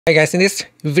Hey guys, in this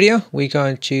video we're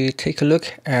going to take a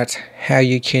look at how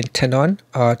you can turn on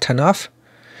or turn off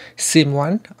SIM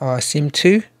 1 or SIM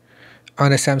 2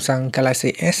 on the Samsung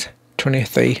Galaxy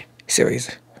S23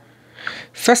 series.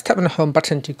 First, tap on the home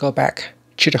button to go back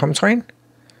to the home screen.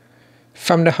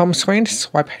 From the home screen,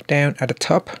 swipe down at the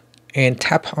top and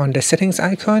tap on the settings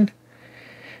icon.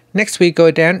 Next, we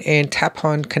go down and tap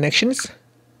on connections.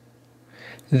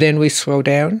 Then we scroll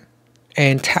down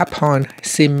and tap on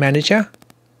SIM manager.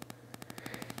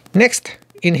 Next,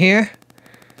 in here,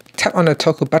 tap on the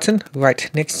toggle button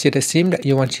right next to the SIM that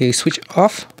you want to switch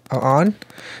off or on.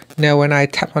 Now when I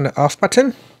tap on the off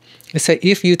button, it says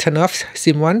if you turn off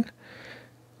SIM 1,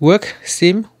 work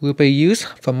SIM will be used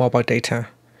for mobile data.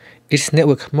 Its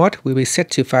network mode will be set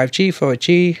to 5G,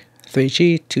 4G,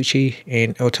 3G, 2G,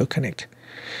 and auto connect.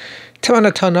 Tap on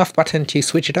the turn off button to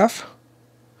switch it off,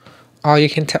 or you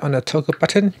can tap on the toggle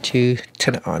button to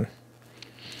turn it on.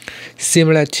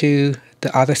 Similar to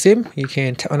the other SIM, you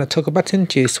can tap on the toggle button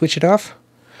to switch it off,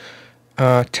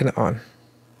 turn it on.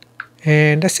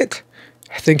 And that's it.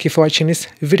 Thank you for watching this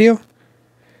video.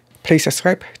 Please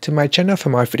subscribe to my channel for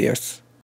more videos.